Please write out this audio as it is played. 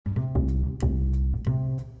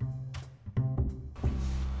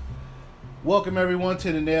Welcome everyone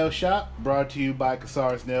to the Nail Shop, brought to you by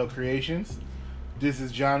Kasara's Nail Creations. This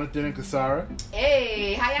is Jonathan and Kasara.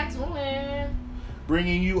 Hey, how y'all doing?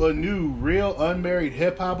 Bringing you a new real unmarried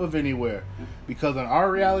hip-hop of anywhere. Because on our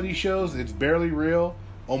reality shows, it's barely real.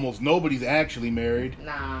 Almost nobody's actually married.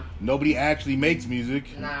 Nah. Nobody actually makes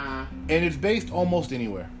music. Nah. And it's based almost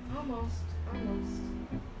anywhere. Almost.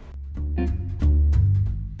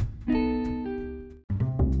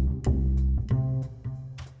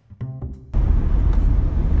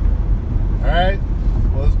 Alright,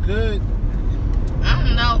 what's good? I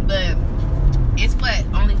don't know, but it's what?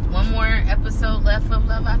 Only one more episode left of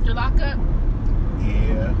Love After Lockup?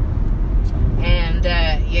 Yeah. And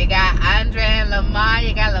you got Andre and Lamar.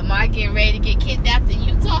 You got Lamar getting ready to get kidnapped in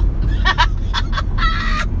Utah.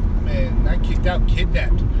 Man, not kicked out,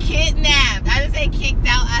 kidnapped. Kidnapped. I didn't say kicked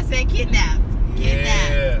out. I said kidnapped.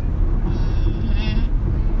 Yeah.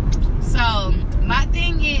 Mm-hmm. So, my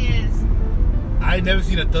thing is... I ain't never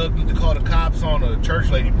seen a thug need to call the cops on a church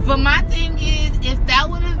lady before. But my thing is, if that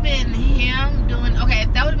would have been him doing... Okay,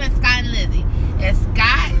 if that would have been Scott and Lizzie. If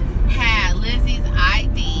Scott had Lizzie's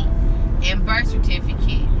ID and birth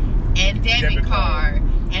certificate and debit card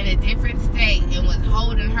in a different state and was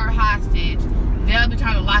holding her hostage, they'll be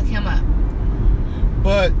trying to lock him up.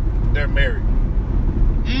 But they're married.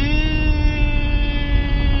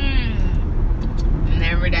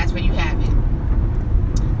 Remember, that's where you have it.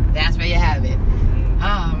 That's where you have it.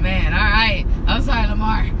 Oh, man. All right. I'm sorry,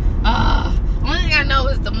 Lamar. Only thing I know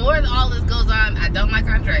is the more all this goes on, I don't like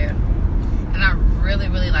Andrea. And I really,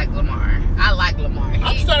 really like Lamar. I like Lamar.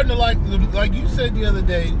 I'm starting to like you said the other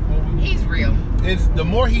day. He's real. It's the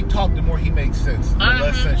more he talked, the more he makes sense. The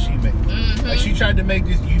less sense she makes. Like she tried to make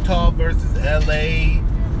this Utah versus LA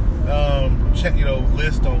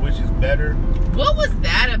list on which is better. What was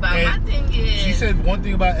that about? And my thing is, she said one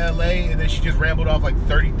thing about LA and then she just rambled off like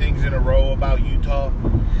 30 things in a row about Utah.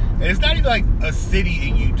 And it's not even like a city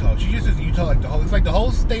in Utah. She just says Utah like it's like the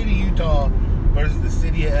whole state of Utah versus the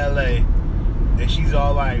city of LA. And she's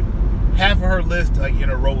all like, half of her list like in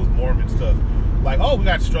a row with Mormon stuff. Like, oh, we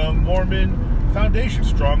got strong Mormon foundation,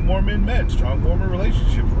 strong Mormon men, strong Mormon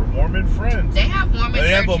relationships, we're Mormon friends. They have Mormon churches.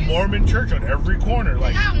 They have a Mormon church on every corner.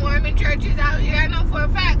 Like, they got Mormon churches out here. I know for a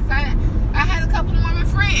fact. I had a couple of Mormon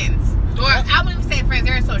friends. Or I wouldn't say friends,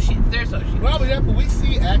 they're associates. Well, yeah, but we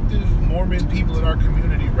see active Mormon people in our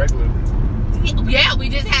community regularly. Yeah, we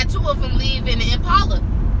just had two of them leave in the Impala.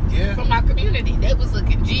 Yeah. From our community. They was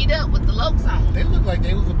looking G'd up with the Lokes on. They looked like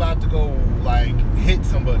they was about to go, like, hit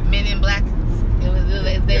somebody. Men in black.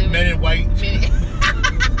 Men in white.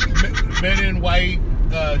 Men in white,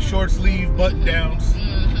 short sleeve button downs.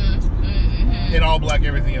 And all black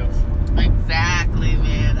everything else. Exactly,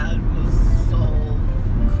 man. That was so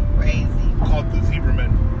crazy. Called the Zebra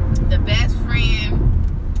Men. The best friend,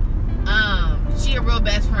 she a real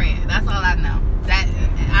best friend. That's all I know. That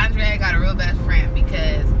Andrea got a real best friend,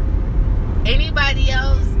 because anybody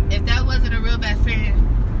else, if that wasn't a real best friend,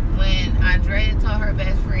 when Andrea told her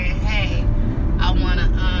best friend, hey, I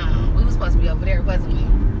wanna, we were supposed to be over there, wasn't we?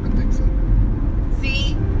 I think so.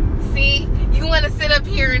 See, you wanna sit up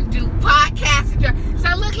here and do podcasting.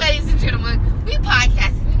 So look, ladies and gentlemen, we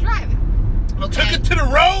podcasting and driving. Okay. Took it to the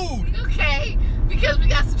road. Okay, because we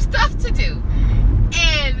got some stuff to do.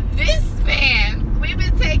 And this man, we've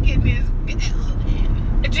been taking this,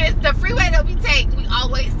 just the freeway that we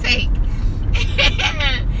always take.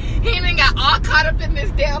 And he even got all caught up in this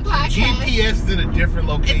damn podcast. GPS is in a different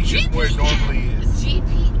location where it normally is.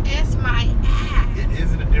 GPS my ass. It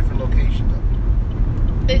is in a different location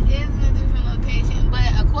though. It is in a different location, but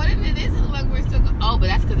according to this, it looks like we're still oh, but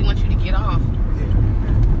that's because he wants you to get off. Yeah.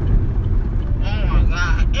 Oh my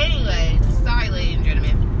god. Anyway, sorry, ladies and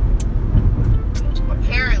gentlemen.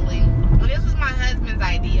 Apparently, this was my husband's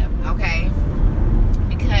idea, okay?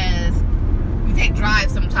 Because we take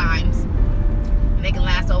drives sometimes, and they can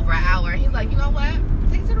last over an hour. He's like, you know what?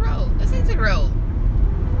 Take it to the road. Let's take it to the road.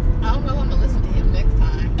 I don't know if I'm gonna listen to him next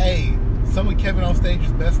time. Hey, some of Kevin on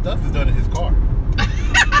Stage's best stuff is done in his car.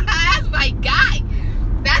 That's my guy.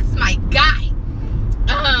 That's my guy.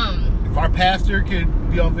 If our pastor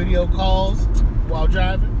could be on video calls while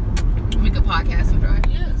driving, we could podcast and drive.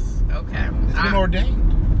 Yes. Okay. It's been ordained.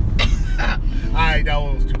 Alright, that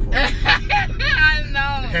one was too far. I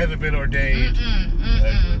know. It hasn't been ordained.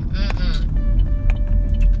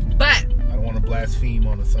 But I don't want to blaspheme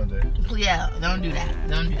on a Sunday. yeah, don't do that.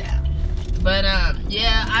 But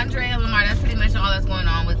yeah, Andrea and Lamar, that's pretty much all that's going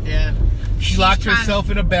on with them. She locked herself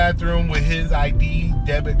in a bathroom with his ID,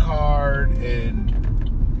 debit card, and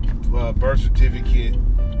birth certificate,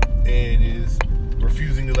 and is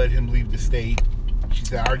refusing to let him leave the state. She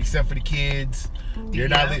said, I already sent for the kids. You're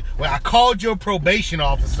Yeah. not. Well, I called your probation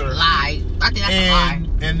officer. Lie. I think that's a lie.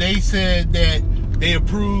 And they said that they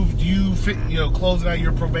approved you, closing out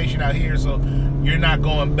your probation out here, so you're not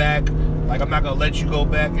going back. Like, I'm not gonna let you go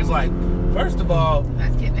back. It's like, first of all,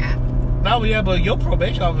 That's kidnapped. not only that, but your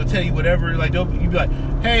probation officer will tell you whatever. Like, you'd be like,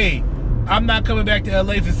 hey, I'm not coming back to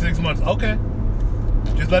LA for 6 months. Okay,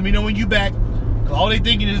 just let me know when you back. Cause all they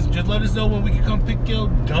thinking is just let us know when we can come pick your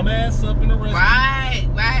dumb ass up and arrest Right.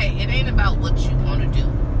 It ain't about what you want to do.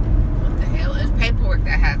 What the hell? It's paperwork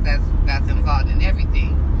that's involved in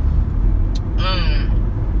everything.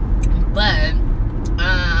 But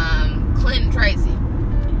Clinton Tracy.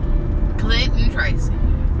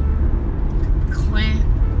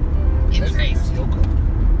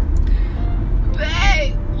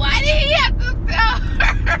 Babe, why did he have to tell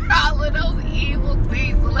her all of those evil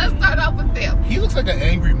things? So let's start off with them. He looks like an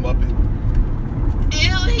angry Muppet.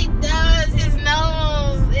 Ew, he does. His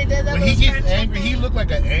nose. It does. When he gets angry, he look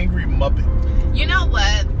like an angry Muppet. You know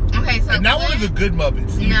what? Okay, so And not one of the good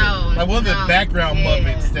Muppets. Either. No, like one of the background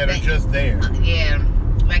Muppets that are just there. Yeah,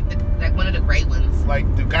 like one of the great ones.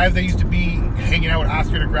 Like the guys that used to be hanging out with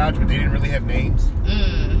Oscar the Grouch, but they didn't really have names.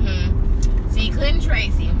 See, Clinton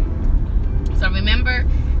Tracy. So remember,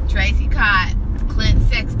 Tracy caught Clint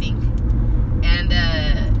sexting, and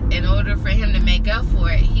in order for him to make up for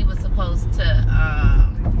it, he was supposed to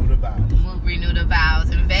renew the vows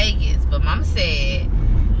in Vegas. But Mama said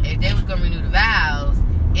if they was gonna renew the vows,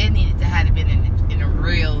 it needed to have been in a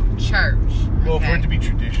real church. Well, for it to be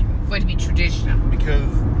traditional.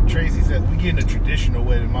 Because Tracy said we get in a traditional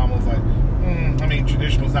wedding. Mama was like,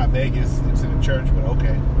 traditional's not Vegas. It's in a church, but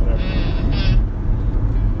okay, whatever.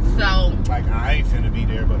 So, like, I ain't finna be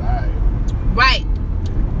there, but right.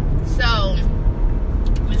 So,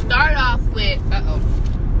 we start off with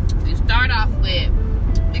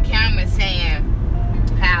the camera saying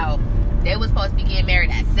how they were supposed to be getting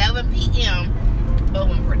married at 7 p.m. But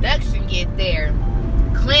when production get there,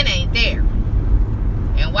 Clint ain't there.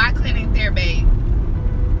 And why Clint ain't there, babe?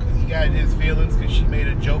 Because he got in his feelings because she made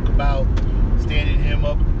a joke about standing him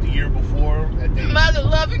up the year before. Mother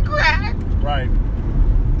loving crack. Right.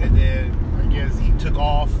 And then I guess he took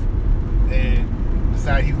off and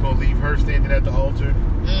decided he was going to leave her standing at the altar.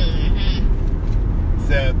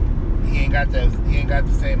 Except he ain't got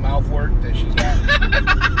the same mouth work that she got.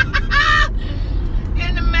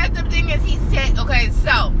 And the messed up thing is he said, okay,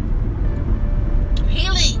 so he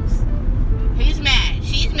leaves. He's mad.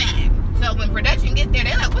 She's mad. So when production get there,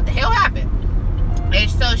 they're like, what the hell happened? And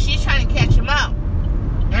so she's trying to catch him up.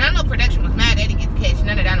 And I know production was mad. They didn't get to catch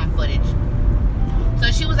none of that on footage.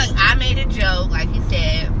 So she was like, I made a joke, like he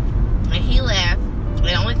said. And he left. And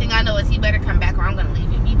the only thing I know is he better come back or I'm going to leave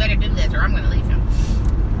him. He better do this or I'm going to leave him.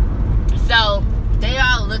 So they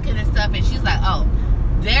all looking and stuff. And she's like, oh,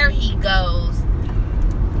 there he goes.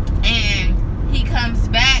 And he comes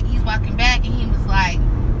back. He's walking back. And she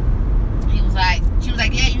was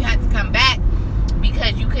like, yeah, you had to come back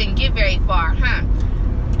because you couldn't get very far, huh?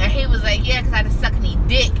 And he was like, yeah, because I just suck any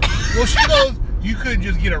dick. Well, she goes, you couldn't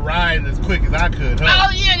just get a ride as quick as I could, huh?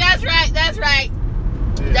 Oh, yeah, that's right.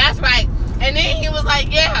 Yeah. That's right. And then he was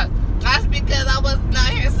like, yeah, that's because I wasn't out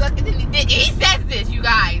here sucking any dick. And he says this, you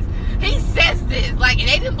guys. He says this. Like, and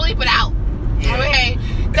they didn't bleep it out. Yeah. Okay?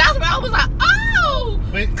 That's when I was like, oh,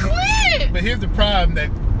 Clint. But here's the problem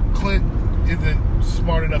that Clint isn't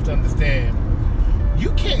smart enough to understand.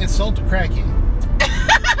 You can't insult a crackhead.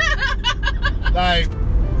 Like,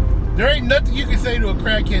 there ain't nothing you can say to a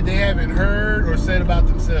crackhead they haven't heard or said about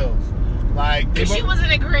themselves. Like, she was in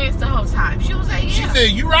agreement the whole time. She was like, yeah. She said,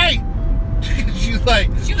 you right. She was like,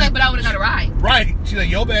 but I would have got a ride. Right. She's like,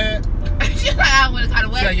 yo, bad. She's like, I would have got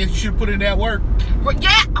away. I guess you should have put in that work.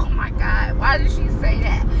 Yeah. Oh my God. Why did she say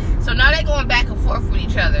that? So now they're going back and forth with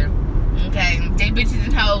each other. Okay. They bitches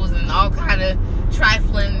and hoes and all kind of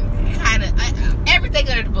trifling, kind of everything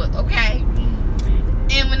under the book. Okay.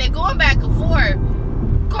 And when they're going back and forth,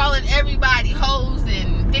 calling everybody hoes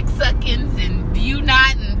and dick suckings and you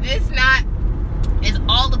not and this not, it's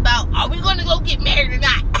all about, are we going to go get married or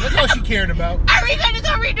not? That's all she cared about. Are we going to go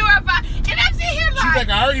redo our vows? And I'm sitting here like... She's like,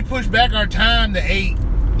 I already pushed back our time to 8.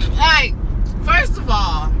 Like, first of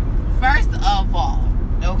all,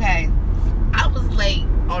 okay, I was late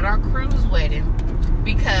on our cruise wedding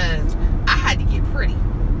because I had to get pretty.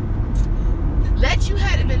 Let you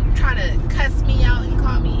had been trying to cuss me out and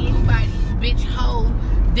call me anybody, bitch, hoe,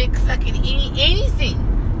 dick sucking, anything.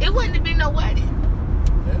 It wouldn't have been no wedding.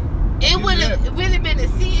 It would have been a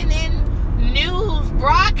CNN news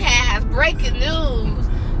broadcast, breaking news,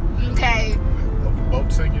 okay? Of a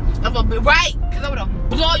boat singing? Right, because I would have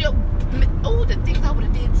blown your... Oh, the things I would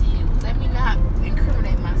have did to you. Let me not incriminate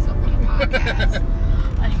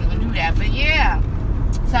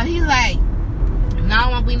he's like,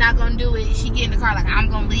 no, we not gonna do it. She get in the car like, I'm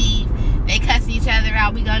gonna leave. They cuss each other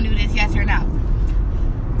out. We gonna do this, yes or no?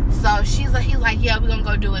 So he's like, yeah, we gonna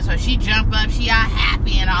go do it. So she jump up, she all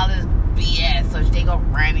happy and all this BS. So they go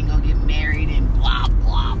run and go get married and blah,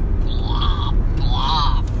 blah, blah,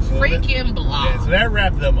 blah. So freaking blah. Yeah, so that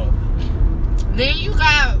wrapped them up. Then you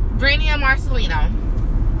got Brittany and Marcelino.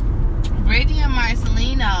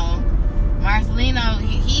 Marcelino,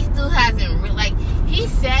 he still hasn't he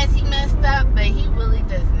says he messed up, but he really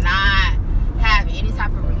does not have any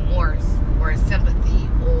type of remorse or sympathy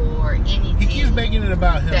or anything. He keeps making it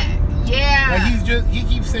about him. Yeah. Like he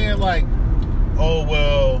keeps saying like, oh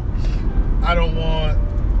well, I don't want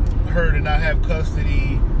her to not have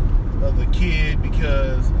custody of the kid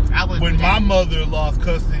because when my mother lost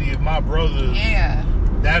custody of my brothers,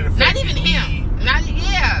 that affected not even me.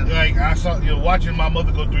 him. Like I saw, watching my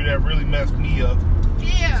mother go through that really messed me up.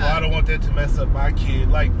 Yeah. So I don't want that to mess up my kid.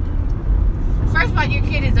 Like, first of all, your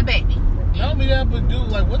kid is a baby. Not only that, but dude,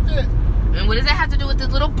 like, what the? And what does that have to do with this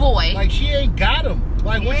little boy? Like, she ain't got him.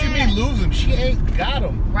 Like, what you mean lose him? She ain't got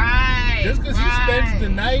him. Right. Just because he spends the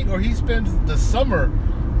night or he spends the summer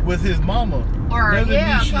with his mama, doesn't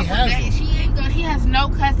mean she has him. She ain't gonna. He has no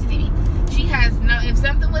custody. She has no. If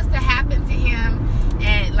something was to happen to him,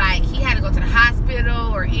 and like he had to go to the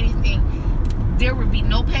hospital or anything, there would be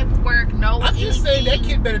no paperwork, no. I'm just saying that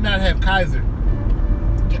kid better not have Kaiser.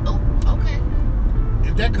 Yeah, oh, okay.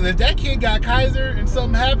 If that kid got Kaiser and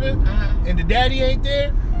something happened, and the daddy ain't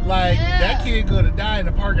there, like that kid gonna die in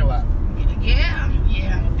the parking lot. Yeah.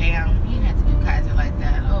 Damn, you didn't have to do Kaiser like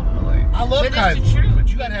that. Oh Lord. I love Kaiser, but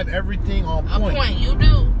you gotta have everything on point. You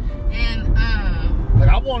do, and like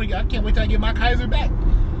I can't wait till I get my Kaiser back.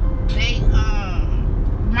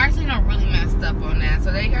 Marcelino really messed up on that,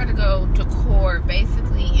 so they got to go to court.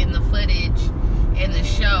 Basically, in the footage in the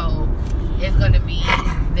show, it's going to be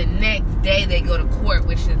the next day they go to court,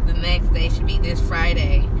 which is the next day should be this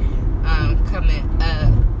Friday, coming up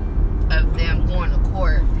of them going to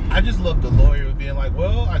court. I just love the lawyer being like,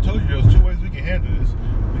 well, I told you there was two ways we can handle this.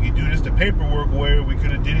 We could do this the paperwork way, or we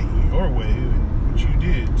could have did it your way, which you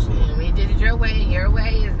did. So. And we did it your way, and your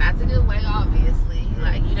way is not the good way, obviously.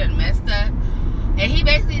 Like, you done messed up. And he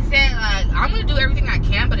basically said, like, I'm going to do everything I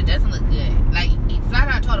can, but it doesn't look good. Like, he flat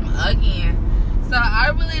out told him again. So I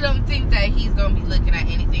really don't think that he's going to be looking at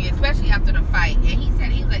anything, especially after the fight. And he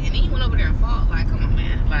said, he was like, and then he went over there and fought. Like, come on,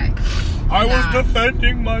 man. Like, I was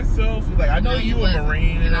defending myself. Like, I know you a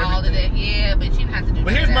Marine and all of that. Yeah, but you didn't have to do that.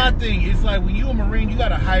 But here's my thing. It's like, when you a Marine, you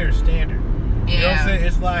got a higher standard. You know what I'm saying?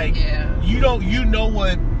 It's like, you know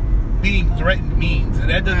what being threatened means. And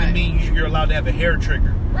that doesn't mean you're allowed to have a hair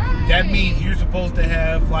trigger. Right. That means you're supposed to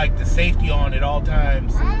have, like, the safety on at all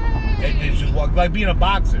times. Right. And then just walk. Like being a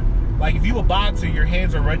boxer. Like, if you a boxer, your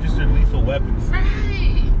hands are registered lethal weapons.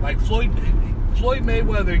 Right. Like, Floyd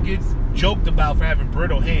Mayweather gets joked about for having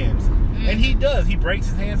brittle hands. And he does. He breaks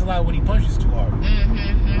his hands a lot when he punches too hard.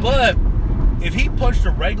 But if he punched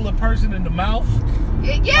a regular person in the mouth,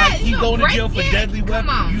 like, he going to jail for deadly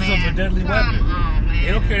weapon. Use of a deadly weapon. They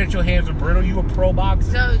don't care that your hands are brittle. You a pro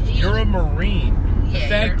boxer. So you're a Marine. The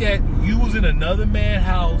fact that you was in another man's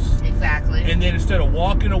house, and then instead of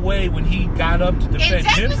walking away when he got up to defend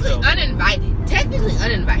himself, technically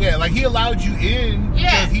uninvited. Yeah, like he allowed you in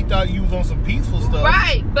because he thought you was on some peaceful stuff.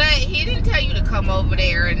 Right, but he didn't tell you to come over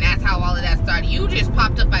there, and that's how all of that started. You just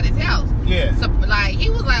popped up at his house. Yeah. So like he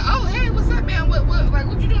was like, "Oh, hey, what's up, man?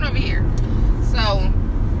 What you doing over here?" So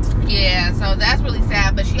yeah, so that's really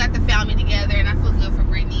sad. But she got the family together, and I feel good for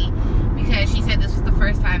Brittany because she said this was the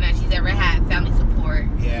first time that she's ever had family support.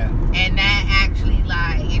 Yeah. And that actually,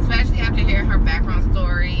 like, especially after hearing her background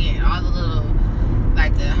story and all the little,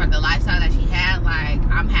 like, the lifestyle that she had, like,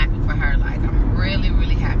 I'm happy for her. Like, I'm really,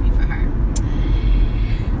 really happy for her.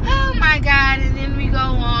 Oh, my God. And then we go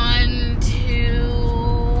on to,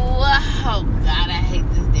 oh, God, I hate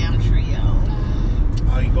this damn trio.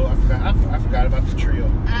 Oh, I forgot about the trio.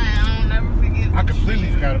 I'll never forget. I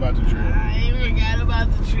completely forgot about the trio. I forgot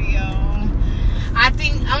about the trio. I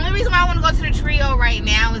think the only reason why I want to go to the trio right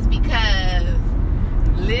now is because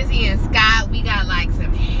Lizzie and Scott, we got like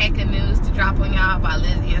some hecka news to drop on y'all about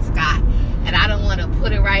Lizzie and Scott. And I don't want to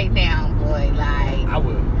put it right now, boy. Like, I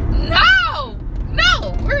will.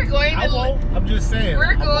 No, we're going to. I won't. I'm just saying.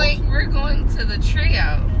 We're going to the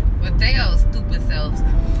trio with their old stupid selves.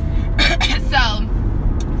 So,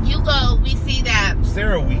 we see that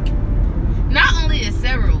Sarah week. Not only is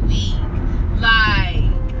Sarah weak, like,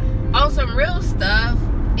 on some real stuff,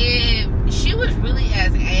 if she was really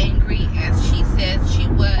as angry as she says she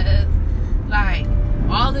was, like,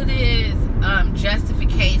 all of this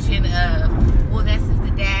justification of, well, this is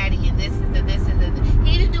the daddy and this is the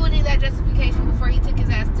he didn't do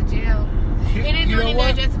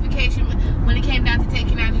justification when it came down to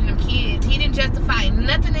taking out them kids. He didn't justify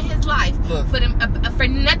nothing in his life for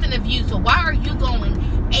nothing of you. So why are you going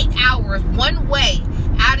 8 hours one way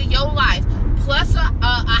out of your life, plus a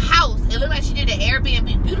house? It looked like she did an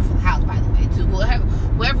Airbnb, beautiful house, by the way, too.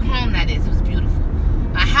 Whoever home that is, it was beautiful.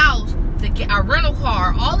 A house, a rental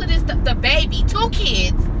car, all of this stuff, the baby, 2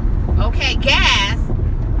 kids, okay, gas,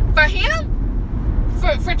 for him?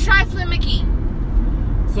 For Trifling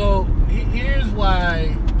McGee. So here's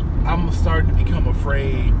why I'm starting to become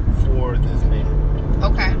afraid for this man.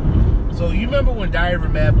 Okay. So you remember when Diary of a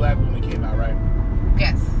Mad Black Woman came out, right?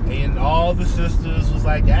 Yes. And all the sisters was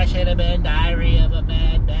like, that should have been Diary of a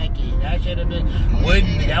Mad Becky. That should have been.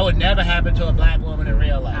 That would never happen to a black woman in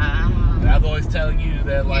real life. And I've always tell you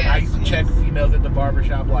that, like, I used to check females at the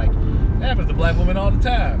barbershop, like, that happens to black women all the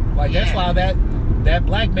time. Like, that's why that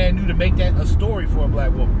black man knew to make that a story for a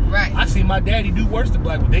black woman. Right. I see my daddy do worse to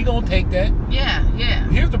black women. They gonna take that. Yeah.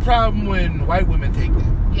 Here's the problem when white women take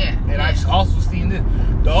that. Yeah. And I've also seen this.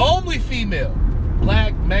 The only female,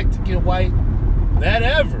 black, Mexican, white, that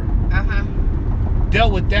ever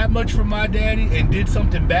dealt with that much from my daddy and did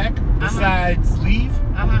something back besides leave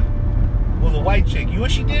was a white chick. You know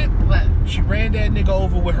what she did? What? She ran that nigga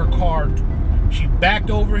over with her car. She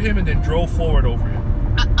backed over him and then drove forward over him.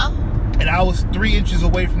 And I was 3 inches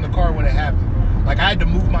away from the car when it happened. Like, I had to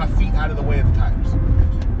move my feet out of the way of the tires.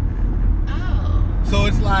 Oh. So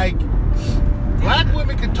it's like, black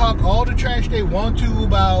women can talk all the trash they want to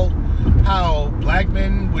about how black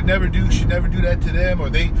men should never do that to them, or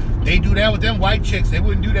they do that with them white chicks. They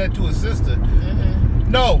wouldn't do that to a sister.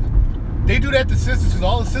 No, they do that to sisters because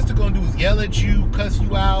all a sister gonna do is yell at you, cuss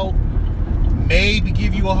you out, maybe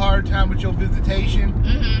give you a hard time with your visitation.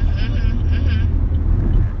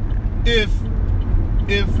 If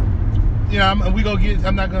you know,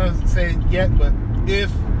 I'm not gonna say it yet, but if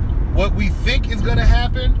what we think is gonna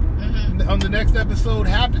happen on the next episode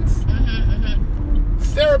happens,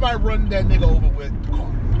 Sarah might run that nigga over with the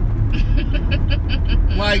car.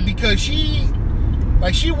 Like, because she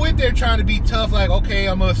went there trying to be tough, like, okay,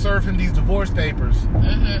 I'm gonna serve him these divorce papers.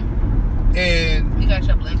 And you got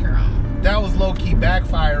your blinker on. That was low-key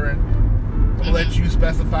backfiring. I'm gonna let you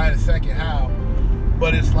specify in a second how.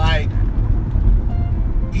 But it's like,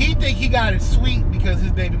 he think he got it sweet because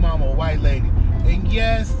his baby mama a white lady. And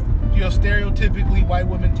yes, you know, stereotypically white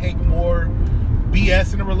women take more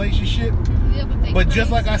BS in a relationship. Yeah, but just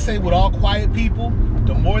like I say with all quiet people,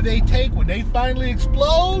 the more they take, when they finally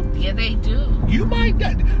explode, yeah, they do. You might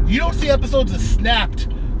die. You don't see episodes of Snapped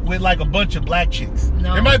with like a bunch of black chicks.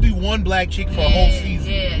 No. There might be one black chick for a whole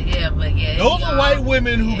season. But those are white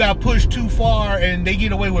women who got pushed too far and they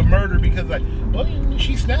get away with murder because, like, well,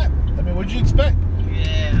 she snapped. I mean, what'd you expect?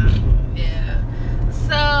 Yeah.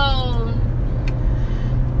 So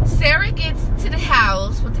Sarah gets to the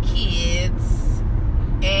house with the kids,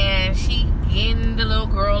 and she getting the little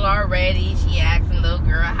girl already. She asking the little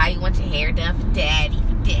girl, how you want your hair done for daddy,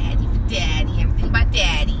 everything about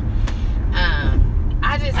daddy.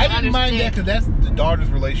 I didn't mind that because that's the daughter's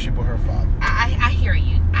relationship with her father. I hear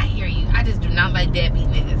you. I just do not like deadbeat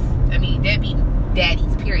niggas. I mean, deadbeat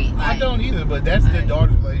daddies, period. I don't either, but that's the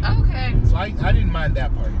daughter's relationship. Okay. So I didn't mind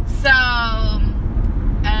that part. So,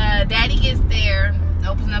 daddy gets there,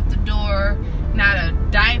 opens up the door, not a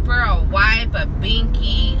diaper, a wipe, a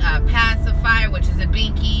binky, a pacifier, which is a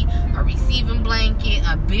binky, a receiving blanket,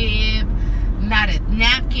 a bib, not a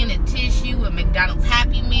napkin, a tissue, a McDonald's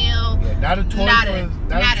Happy Meal. Yeah, not a toy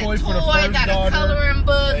for the first not daughter, a coloring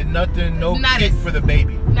book. And nothing, no kit for the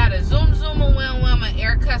baby. Not a Zoom, a Wim, an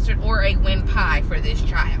air custard, or a Win pie for this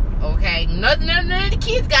child. Okay? None of the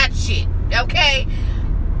kids got shit. Okay?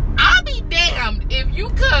 I'll be damned if you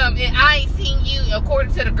come and I ain't seen you,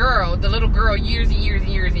 according to the little girl, years and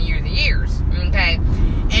years. Okay?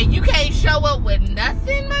 And you can't show up with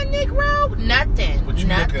nothing, my Negro. Nothing. But you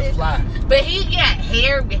looking fly. But he got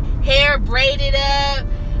hair braided up.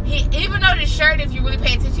 Even though the shirt, if you really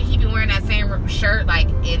pay attention, he been wearing that same shirt like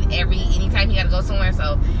anytime he got to go somewhere.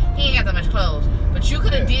 So he ain't got that much clothes. But you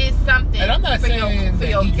could have did something. And I'm not saying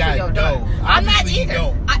that he got dough. I'm not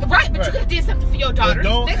either. But you could have did something for your daughter.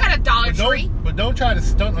 They got a Dollar Tree. But don't try to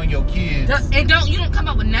stunt on your kids. And you don't come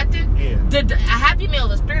up with nothing. Yeah. A Happy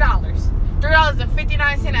Meal is $3.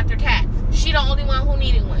 $3.59 after tax. She the only one who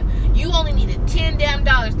needed one. You only needed $10 damn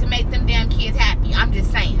to make them damn kids happy. I'm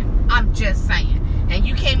just saying. And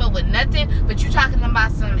you came up with nothing, but you talking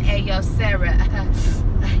about some, hey, yo, Sarah,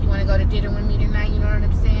 you want to go to dinner with me tonight? You know what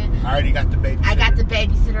I'm saying? I already got the babysitter. I got the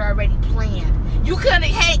babysitter already planned. You couldn't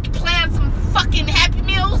have planned some fucking Happy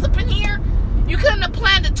Meals up in here? You couldn't have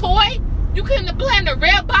planned a toy? You couldn't have planned a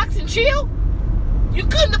red box and chill? You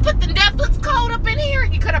couldn't have put the Netflix code up in here.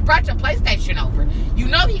 You could have brought your PlayStation over. You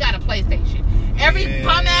know he got a PlayStation. Every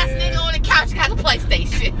bum ass nigga on the couch got a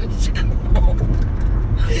PlayStation.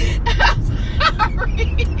 I'm sorry.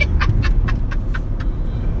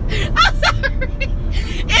 I'm sorry.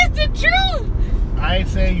 It's the truth. I ain't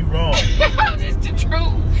saying you wrong. It's the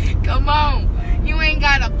truth. Come on. You ain't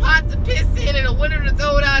got a pot to piss in and a window to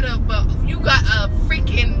throw it out of, but you got a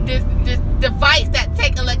freaking this device that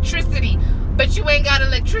take electricity, but you ain't got an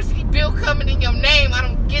electricity bill coming in your name. I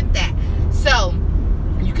don't get that. So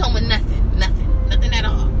you come with nothing at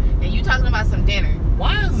all, and you talking about some dinner.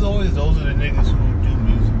 Why is it always those are the niggas who do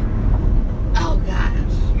music? Oh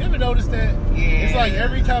gosh. You ever notice that? Yeah. It's like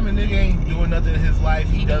every time a nigga ain't doing nothing in his life,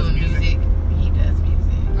 he does doing music. He does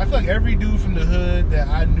music. I feel like every dude from the hood that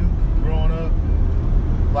I knew growing up,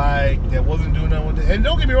 like, that wasn't doing nothing with it. And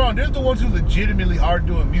don't get me wrong, there's the ones who legitimately are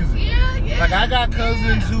doing music. Yeah. Like, I got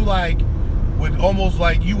cousins who, like, would almost,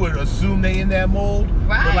 like, you would assume they in that mold.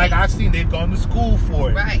 Right. But, like, I've seen they've gone to school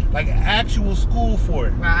for it. Right. Like, actual school for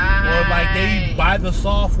it. Right. Or, like, they buy the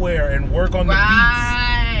software and work on the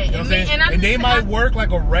beats. You know what I'm saying? And they might work,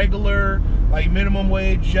 like, a regular, like, minimum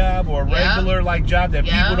wage job or a regular, like, job that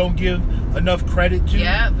people don't give enough credit to.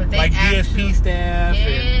 Yeah, but they like DSP staff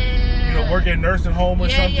and, you know, work at a nursing home or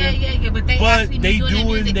something. Yeah. But they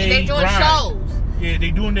doing shows. Yeah,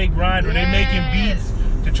 they doing their grind or they making beats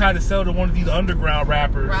to try to sell to one of these underground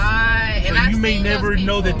rappers. Right. So and you may never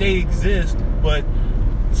know that they exist, but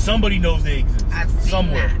somebody knows they exist.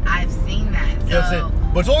 Somewhere. I've seen that. You know what I'm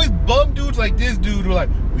saying? But it's always bum dudes like this dude who are like,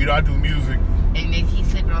 well, you know, I do music. And then he's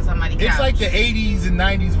sleeping on somebody's couch. It's like the 80s and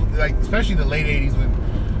 90s, like especially the late 80s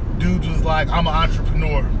when dudes was like, I'm an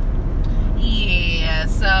entrepreneur. Yeah,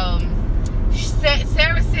 so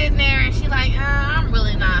Sarah's sitting there and she's like, I'm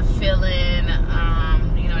really not feeling,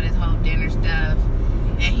 you know, this whole dinner stuff.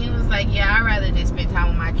 And he was like, yeah, I'd rather just spend time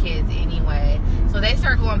with my kids anyway. So they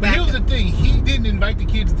start going back. But here's the thing, he didn't invite the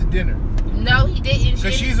kids to dinner. No, he didn't.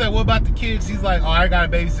 Because she's like, what about the kids? He's like, oh, I got a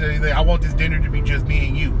babysitter. He's like, I want this dinner to be just me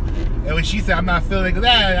and you. And when she said, I'm not feeling it, because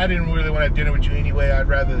I didn't really want to have dinner with you anyway. I'd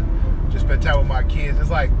rather just spend time with my kids. It's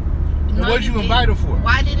like, no, what did you invite her for?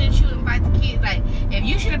 Why didn't you invite the kids? Like, if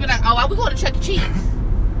you should have been like, oh, we going to Chuck E. Cheese.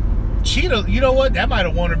 Cheetah, you know what? That might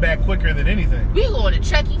have won her back quicker than anything. We going to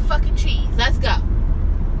Chuck E. fucking Cheese. Let's go.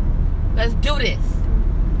 Let's do this.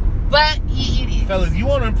 But he idiot. Fellas, you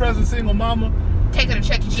want to impress a single mama? Take her to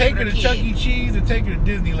Chuck E. Cheese. Take her to Chuck E. Cheese or take her to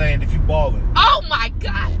Disneyland if you ballin'. Oh my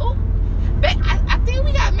God. Oh, I think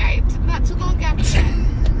we got married not too long after that.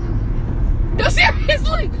 No,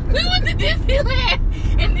 seriously. We went to Disneyland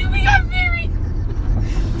and then we got married.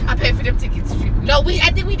 I paid for them tickets. No,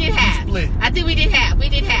 I think we did half. Split. I think we did half. We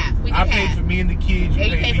did half. I paid for me and the kids.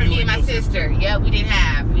 You paid for me and my sister. Yeah, we did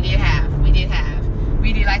half. We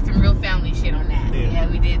did like some real family shit on that. Yeah,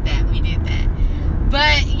 we did that.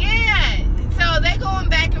 But yeah, so they going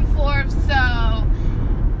back and forth. So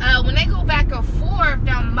when they go back and forth,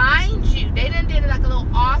 now mind you, they done did like a little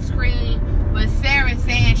off screen with Sarah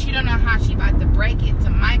saying she don't know how she about to break it to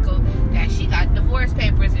Michael that she got divorce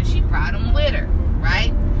papers and she brought them with her,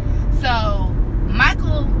 right? So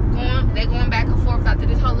Michael they going back and forth after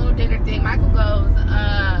this whole little dinner thing. Michael goes,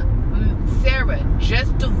 Sarah,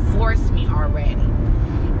 just divorce me already.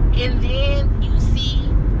 And then you see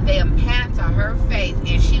they pan to her face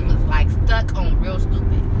and she was like stuck on real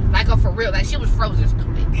stupid. Like for real, like she was frozen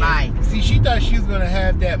stupid. Yeah. Like, see, she thought she was gonna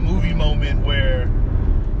have that movie moment where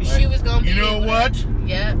she was gonna be, you know what?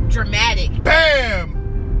 Yeah, dramatic.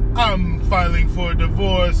 Bam! I'm filing for a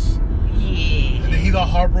divorce. Yeah. And then he's all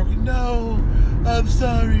heartbroken. No, I'm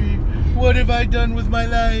sorry. What have I done with my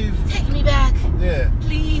life? Take me back. Yeah.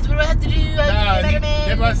 Please, what do I have to do?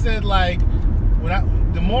 That's why I said, like,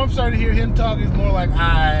 the more I'm starting to hear him talk, it's more like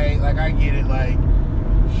I get it. Like,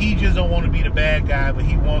 he just don't want to be the bad guy, but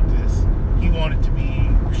he want this. He wanted to be.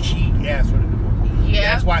 She asked for the divorce. Yeah.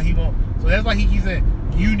 That's why he won't. So that's why he keeps saying,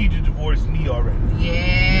 you need to divorce me already.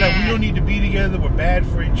 Yeah. He's like, we don't need to be together. We're bad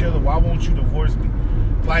for each other. Why won't you divorce me?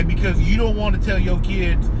 Like, because you don't want to tell your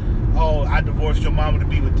kids, oh, I divorced your mama to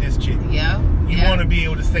be with this chick. Yeah. You want to be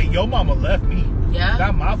able to say, your mama left me. Yeah.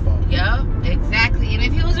 Not my fault. Yeah, exactly. And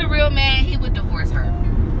if he was a real man, he would divorce her.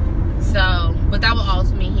 So, but that would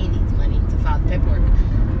also mean he needs money to file the paperwork.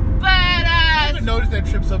 But, you ever notice that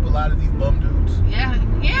trips up a lot of these bum dudes? Yeah,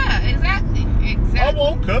 exactly. I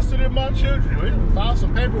want custody of my children. We file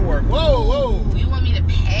some paperwork. Whoa. You want me to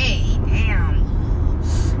pay? Damn.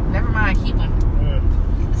 Never mind, keep them. Yeah.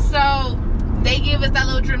 So, they give us that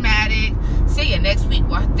little dramatic, see ya next week,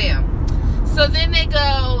 watch them. So then they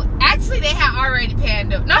go, actually they had already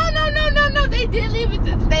panned up. No, they did leave it,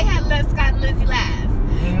 they had let Scott and Lizzie last.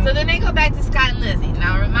 Mm-hmm. So then they go back to Scott and Lizzie.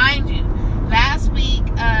 Now, remind you, last week,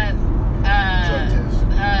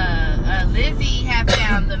 Lizzie had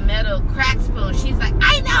found the metal crack spoon. She's like,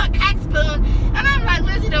 I know a crack spoon. And I'm like,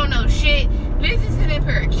 Lizzie don't know shit. Lizzie's sitting up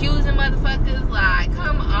here accusing motherfuckers. Like,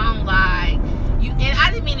 come on, like, you. And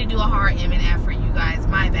I didn't mean to do a hard M&F for you guys.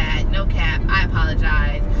 My bad. No cap. I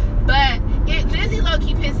apologize. But Lizzie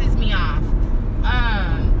low-key pisses me off.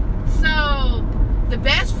 So the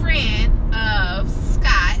best friend of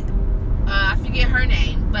Scott, I forget her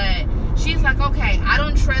name, but she's like, okay, I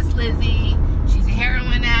don't trust Lizzie. She's a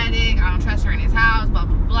heroin addict. I don't trust her in his house, blah,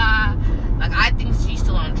 blah, blah. Like, I think she's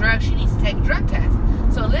still on drugs. She needs to take a drug test.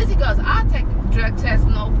 So Lizzie goes, I'll take a drug test,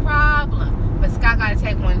 no problem. But Scott got to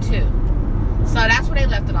take one, too. So that's where they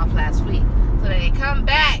left it off last week. So then they come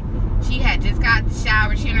back. She had just got the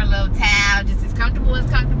shower. She in her little towel, just as comfortable as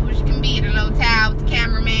she can be in her little towel with the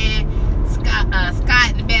cameraman, Scott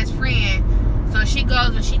and the best friend. So she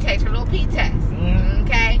goes and she takes her little pee test.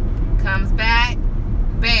 Okay? Comes back.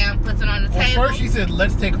 Bam, puts it on the table. First she said,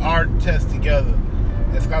 let's take our test together.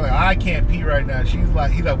 And Scott's like, I can't pee right now. He's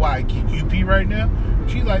like, why? Can you pee right now?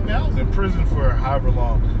 She's like, man, I was in prison for however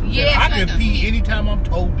long. Yeah, I can pee anytime I'm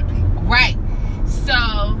told to pee. Right. So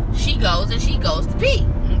she goes to pee.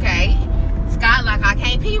 Okay? Scott like, I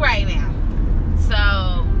can't pee right now.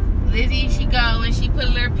 So Lizzie, she go and she put a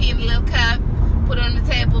little pee in a little cup, put it on the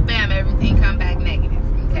table, bam, everything come back negative.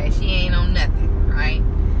 Okay? She ain't on nothing, right?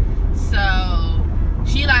 So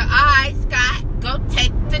she like, alright, Scott, go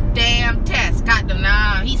take the damn test. Scott,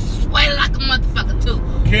 nah, he's sweating like a motherfucker too.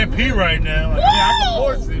 Can't pee right now. Like, yeah, I can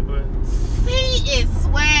force it, but she is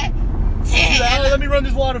sweating. She's like, oh, let me run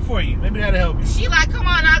this water for you. Maybe that'll help you. She like, come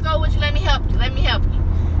on, I'll go with you. Let me help you.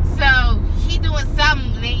 So he doing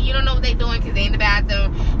something. And you don't know what they doing because they in the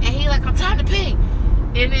bathroom. And he like, I'm trying to pee.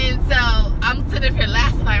 And then so I'm sitting here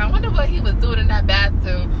laughing like, I wonder what he was doing in that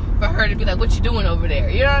bathroom for her to be like, what you doing over there?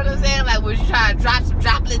 You know what I'm saying? Like, was you trying to drop some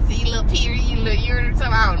droplets, eat a little pee, eat a little urine or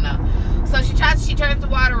something? I don't know. So she turns the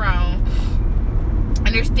water on.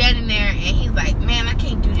 And they're standing there, and he's like, man, I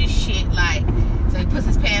can't do this shit. Like, so he puts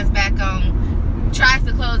his pants back on, tries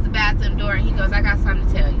to close the bathroom door, and he goes, I got something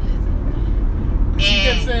to tell you, Lizzie. She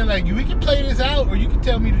kept saying, like, we can play this out, or you can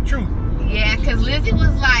tell me the truth. Yeah, because Lizzie was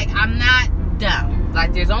like, I'm not dumb.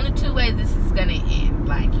 Like, there's only two ways this is going to end.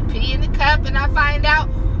 Like, you pee in the cup and I find out,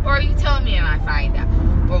 or you tell me and I find out.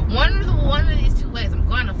 But one of these two ways I'm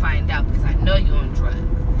going to find out because I know you're on drugs.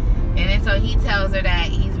 And then so he tells her that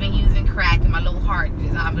he's been using crack, and my little heart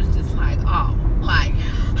I was just like, oh, like,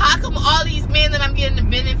 how come all these men that I'm getting the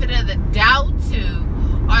benefit of the doubt to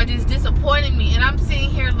are just disappointing me? And I'm sitting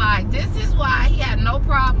here like, this is why he had no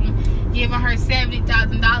problem giving her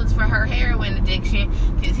 $70,000 for her heroin addiction,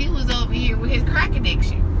 because he was over here with his crack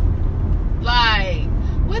addiction. Like,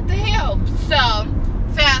 what the hell? So,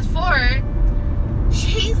 fast forward,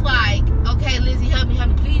 she's like, okay, Lizzie, help me,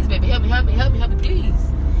 please, baby, help me, please.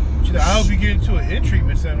 She's like, I hope you get into an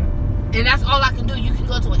in-treatment center. And that's all I can do. You can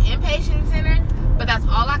go to an inpatient center, but that's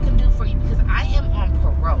all I can do for you because I am on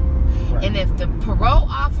parole. Right. And if the parole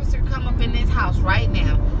officer come up in this house right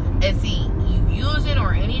now and see you using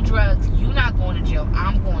or any drugs, you not going to jail.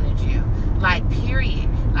 I'm going to jail. Like, period.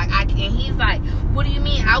 Like, and he's like, what do you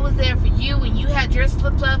mean? I was there for you and you had your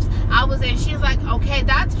slip-ups. I was there. And she's like, okay,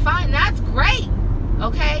 that's fine. That's great.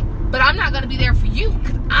 Okay? But I'm not going to be there for you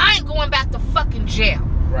because I ain't going back to fucking jail.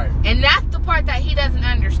 Right. And that's the part that he doesn't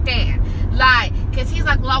understand. Like, because he's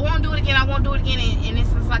like, well, I won't do it again. And it's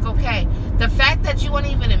just like, okay, the fact that you won't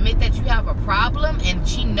even admit that you have a problem and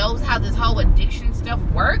she knows how this whole addiction stuff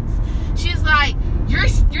works, she's like, you're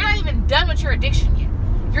not even done with your addiction yet.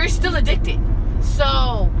 You're still addicted.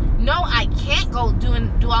 So, no, I can't go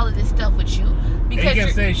do all of this stuff with you. Because he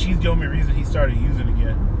can say she's the only reason he started using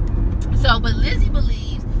again. So, but Lizzie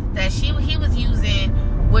believes that he was using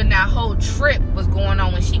when that whole trip was going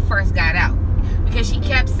on when she first got out. Because she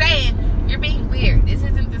kept saying, you're being weird. This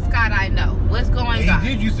isn't the Scott I know. What's going on?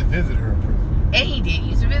 He did used to visit her in prison. And he did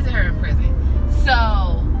used to visit her in prison. So,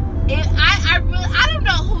 I don't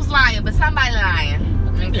know who's lying, but somebody lying.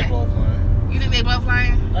 I think they both lying. You think they both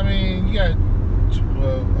lying? I mean, you got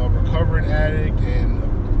a recovering addict and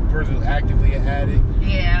a person who's actively an addict.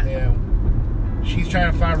 Yeah. And she's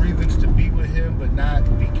trying to find reasons to be with him but not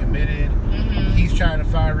be committed. Mm-hmm. He's trying to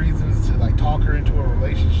find reasons to, like, talk her into a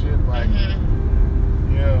relationship. Like,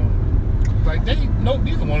 you know, like,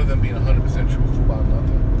 neither one of them being 100% truthful about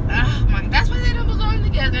nothing. Oh my, that's why they don't belong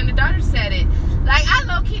together. And the daughter said it. Like, I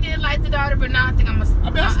low-key didn't like the daughter, but now I think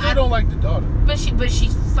I still don't like the daughter. But she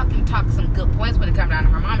fucking talked some good points when it comes down to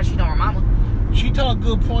her mama. She know her mama. She talked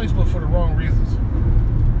good points, but for the wrong reasons.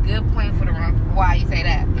 Good point for the wrong. Why you say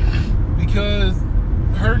that? Because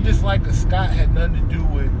her dislike of Scott had nothing to do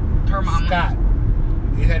with Her mama. Scott.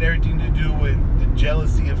 It had everything to do with the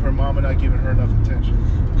jealousy of her mama not giving her enough attention.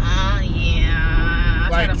 Yeah.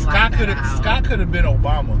 Like Scott could have been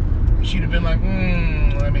Obama. She'd have been like,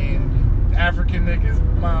 I mean, African niggas,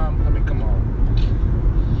 mom. I mean, come on.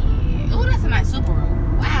 Yeah. Oh, that's a nice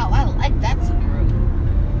Subaru. Wow, I like that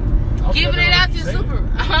Subaru. Giving it out to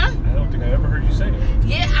Subaru. I don't think I ever heard you say that.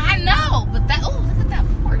 Yeah, I know, but that. Oh, look at that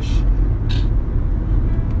Porsche.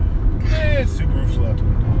 Yeah, Subaru flew out the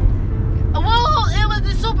window. Well, it was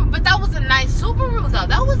the Subaru, but that was a nice Subaru though.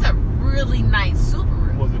 That was a really nice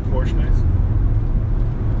Subaru. Was it Porsche nice?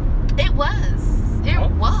 It was. It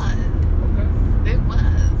was. Okay. It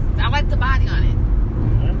was. I like the body on it.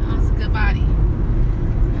 That was a good body.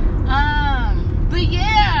 But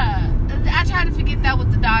yeah, I try to forget that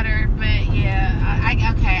with the daughter. But yeah,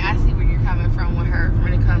 I see where you're coming from with her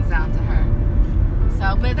when it comes down to her.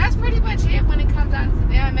 So, but that's pretty much it when it comes down to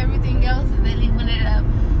them. Everything else is they leaving it up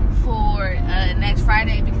for next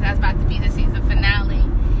Friday because that's about to be the season finale.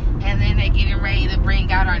 And then they're getting ready to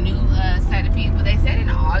bring out our new set of people. They said in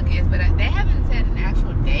August, but they haven't said an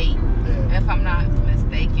actual date, if I'm not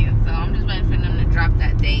mistaken. So I'm just waiting for them to drop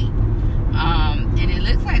that date. And it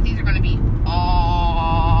looks like these are going to be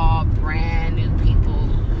all brand new people.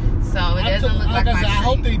 So it doesn't look like I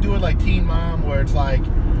hope they do it like Teen Mom, where it's like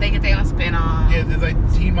they get their own spin on. Yeah, there's like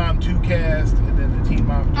Teen Mom 2 cast, and then the Teen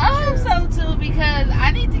Mom 3 I hope so too, because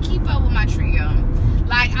I need to keep up with my trio.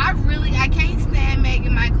 Like I can't stand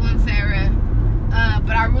Megan, Michael, and Sarah.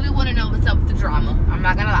 But I really want to know what's up with the drama. I'm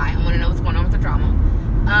not gonna lie, I want to know what's going on with the drama.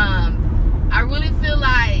 I really feel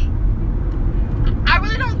like I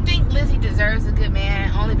really don't think Lizzie deserves a good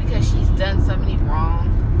man, only because she's done so many wrong.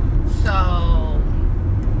 So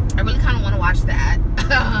I really kind of want to watch that.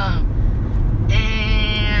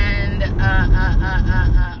 And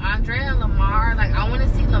Andrea and Lamar, like I want to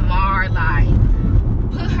see Lamar like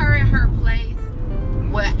put her in her place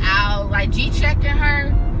without like G-checking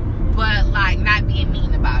her, but like not being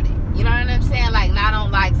mean about it. You know what I'm saying? Like not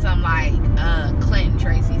on like some like Clinton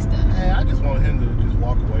Tracy stuff. Hey, I just want him to just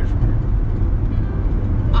walk away from her.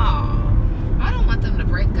 Oh, I don't want them to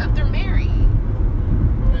break up. They're married.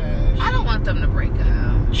 Man, I don't want them to break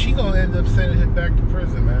up. She gonna end up sending him back to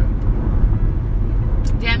prison, man.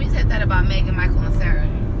 Damn, you said that about Megan, Michael, and Sarah.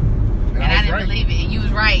 And I didn't believe it. And you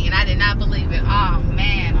was right. And I did not believe it. Oh,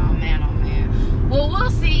 man. Oh, man. Oh, man. Well, we'll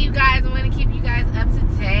see, you guys. I'm going to keep you guys up to